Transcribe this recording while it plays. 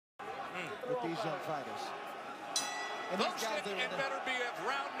with these young fighters. Gvozdyk and Beterbiev,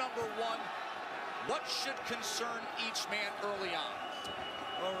 round number 1. What should concern each man early on?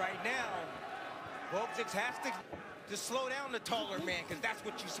 Well, right now, Gvozdyk has to slow down the taller man, because that's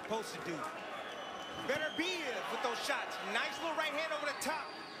what you're supposed to do. Beterbiev with those shots. Nice little right hand over the top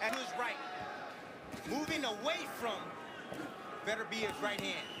at his right. Moving away from Beterbiev's right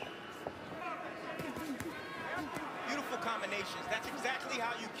hand. Beautiful combinations. That's exactly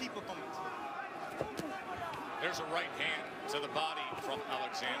how you keep opponents. There's a right hand to the body from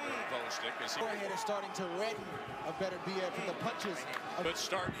Oleksandr Gvozdyk. Forehead is starting to redden a Beterbiev from the punches. Good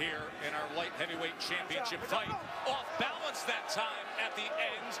start here in our light heavyweight championship fight. Off balance that time at the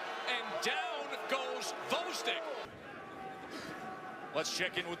end, and down goes Gvozdyk. Let's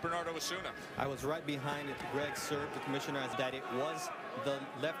check in with Bernardo Osuna. I was right behind it. Greg served the commissioner as that it was the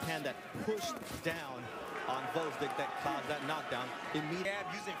left hand that pushed down on Gvozdyk that caused that knockdown.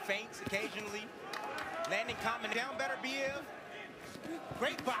 Using feints occasionally. Landing common down Beterbiev.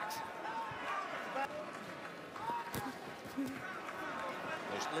 Great box.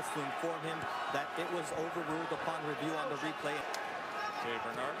 Let's inform him that it was overruled upon review on the replay. Okay,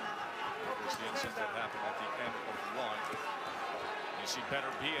 Bernard. Here's the incident that happened at the end of 1. You see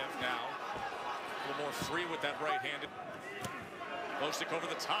Beterbiev now a little more free with that right hand. Gvozdyk over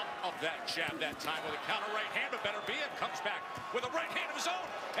the top of that jab that time with a counter right hand, but Beterbiev comes back with a right hand of his own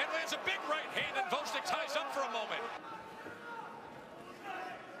and lands a big right hand, and Gvozdyk ties up for a moment.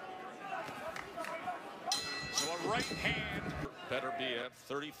 So a right hand. Beterbiev,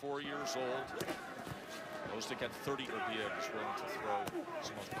 34 years old. Gvozdyk at 30. Beterbiev is willing to throw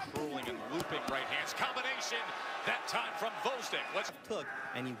some of curling and looping right hands. Combination that time from Gvozdyk.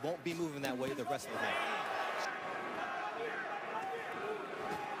 And he won't be moving that way the rest of the night.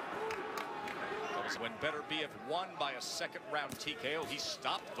 When Beterbiev won by a second-round TKO, he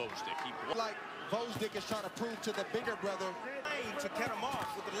stopped Gvozdyk. Like Gvozdyk is trying to prove to the bigger brother. To cut him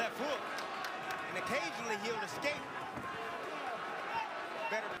off with the left hook. And occasionally he'll escape.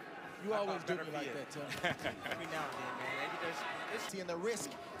 You always do me like that, Tim. Every now and then, man. Seeing the risk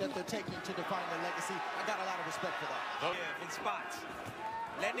that they're taking to define their legacy, I got a lot of respect for that. Yeah, in spots.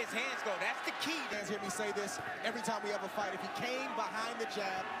 Letting his hands go, that's the key. Fans hear me say this every time we have a fight. If he came behind the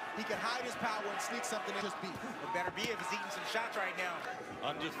jab, he could hide his power and sneak something and just beat. But Beterbiev is eating some shots right now.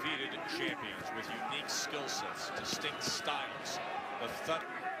 Undefeated champions with unique skill sets, distinct styles,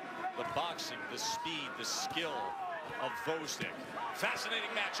 the boxing, the speed, the skill of Gvozdyk.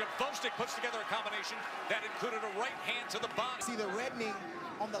 Fascinating matchup. Gvozdyk puts together a combination that included a right hand to the body. See the reddening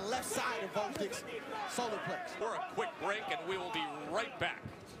on the left side of Gvozdyk's solar plex. For a quick break, and we will be right back.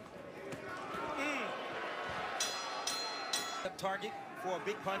 The target for a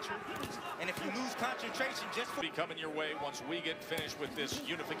big puncher, and if you lose concentration just for... Be coming your way once we get finished with this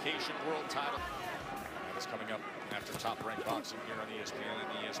unification world title. It's coming up after Top Rank Boxing here on ESPN and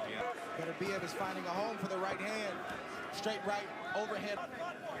ESPN. Beterbiev is finding a home for the right hand. Straight right, overhead.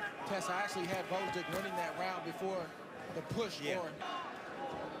 Tess, I actually had Gvozdyk winning that round before the push forward.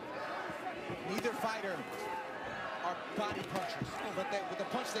 Neither fighter are body punchers, but with the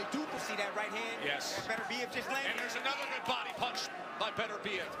punch they do. See that right hand? Yes. Beterbiev just landed. And there's another good body punch by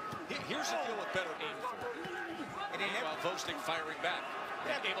Beterbiev. Here's the deal with Beterbiev. And then while Gvozdyk firing back,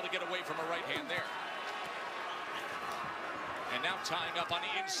 able to get away from a right hand there. And now tying up on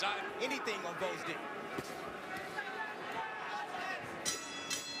the inside. Anything on Gvozdyk.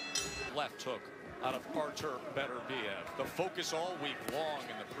 Left hook out of Artur Beterbiev. The focus all week long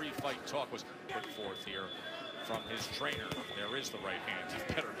in the pre-fight talk was put forth here from his trainer. There is the right hand of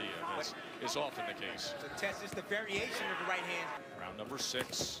Beterbiev, as is often the case. So Tess is the variation of the right hand. Round number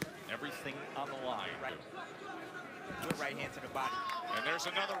 6, everything on the line. Good right hand to the body. And there's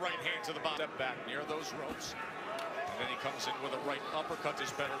another right hand to the body. Step back near those ropes. And then he comes in with a right uppercut to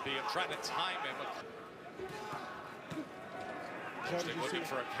Beterbiev, trying to time him. Looking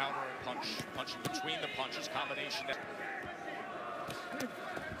for a counter and punching between the punches, combination.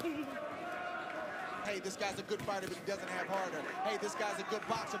 Hey, this guy's a good fighter, but he doesn't have harder. Hey, this guy's a good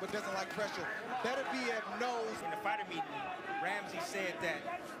boxer, but doesn't like pressure. Beterbiev knows. In the fighter meeting, Ramsey said that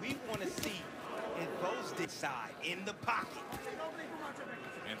we want to see in Gvozdyk's side, in the pocket.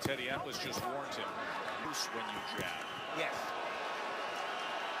 And Teddy Atlas just warned him, loose when you jab. Yes.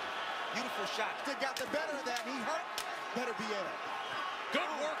 Beautiful shot. They got the better of that. He hurt Beterbiev. Good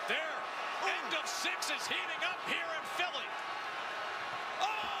work there. End of 6 is heating up here in Philly.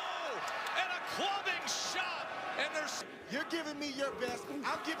 Oh! And a clubbing shot. And there's... You're giving me your best,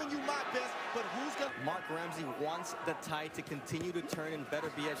 I'm giving you my best, but who's gonna... Mark Ramsey wants the tide to continue to turn in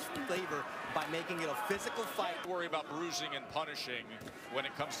Beterbiev's favor by making it a physical fight. Worry about bruising and punishing when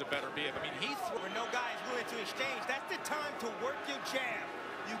it comes to Beterbiev. I mean, Where no guy is willing to exchange, that's the time to work your jab.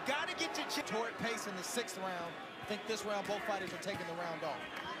 You got to get your jab. Torrid pace in the 6th round. I think this round, both fighters are taking the round off.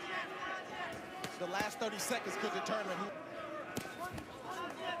 The last 30 seconds could determine who...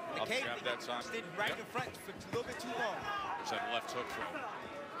 The cage that time. Stood right in front for a little bit too long. There's that left hook from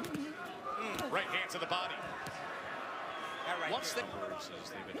right hand to the body. Once they've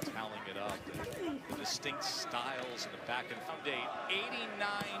been tallying it up, the distinct styles in the back and front.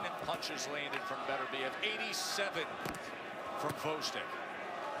 89 punches landed from Beterbiev, 87 from Gvozdyk.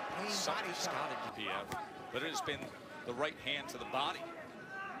 Somebody's got it, Beterbiev, but it has been the right hand to the body.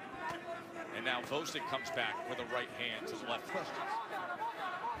 And now Gvozdyk comes back with a right hand to the left.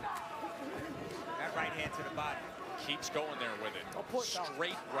 That right hand to the body. Keeps going there with it.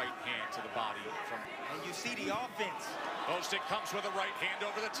 Straight right hand to the body. And you see the offense. Gvozdyk comes with a right hand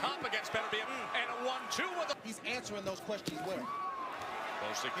over the top against Beterbiev. And a 1-2 with a... He's answering those questions well.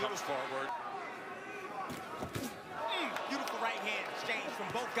 Gvozdyk comes forward. Beautiful right hand exchange from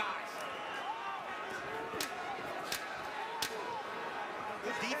both guys.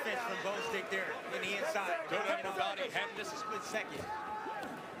 Good defense from Gvozdyk there in the inside. Good upper body. Just a split second.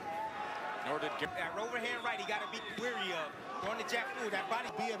 Nor did that overhand right, he got to be weary of. Going to Jack Fu, that body.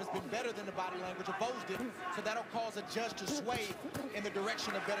 Beterbiev has been better than the body language of Gvozdyk, so that'll cause a judge to sway in the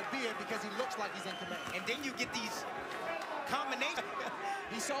direction of Beterbiev because he looks like he's in command. And then you get these combinations.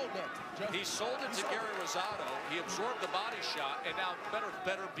 He sold that. He sold it to Gary Rosado. He absorbed the body shot, and now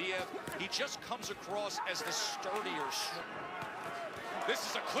Beterbiev, he just comes across as the sturdier. This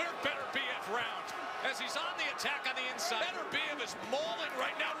is a clear Beterbiev round. As he's on the attack on the inside. Beterbiev is mauling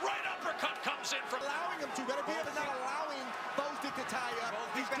right now. Right uppercut comes in from... Allowing him to. Beterbiev is not allowing Gvozdyk to tie up.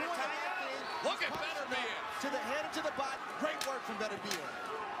 He's doing the right thing. Look at Beterbiev. To the head and to the body. Great work from Beterbiev.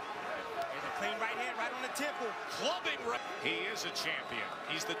 There's a clean right hand right on the temple. Clubbing right. He is a champion.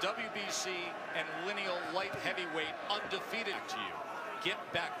 He's the WBC and lineal light heavyweight undefeated to you. Get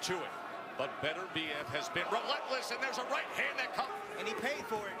back to it. But Beterbiev has been relentless, and there's a right hand that comes. And he paid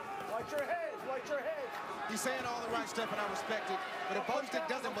for it. Watch your head, watch your head. He's saying all the right stuff, and I respect it. But if Gvozdyk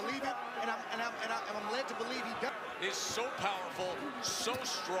doesn't believe it, and I'm led to believe he does. Is so powerful, so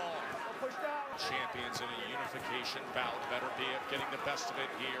strong. Champions in a unification bout. Beterbiev getting the best of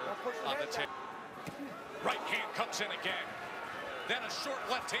it here on the tip. Right hand comes in again. Then a short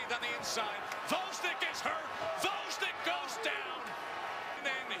left hand on the inside. Gvozdyk is hurt. Gvozdyk goes down.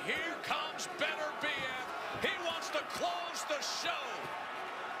 And then here comes Beterbiev. He wants to close the show.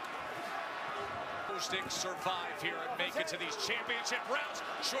 Gvozdyk survive here and make it to these championship rounds.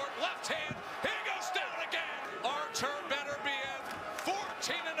 Short left hand. He goes down again. Artur Beterbiev,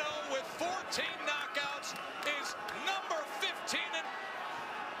 14-0 with 14 knockouts, is number 15. And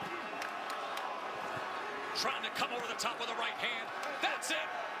trying to come over the top with a right hand. That's it.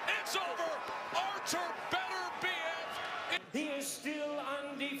 It's over. Artur Beterbiev. He is still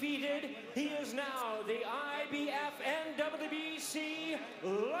undefeated. He is now the IBF and WBC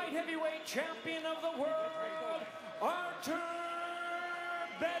light heavyweight champion of the world, Artur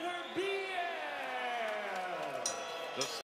Beterbiev.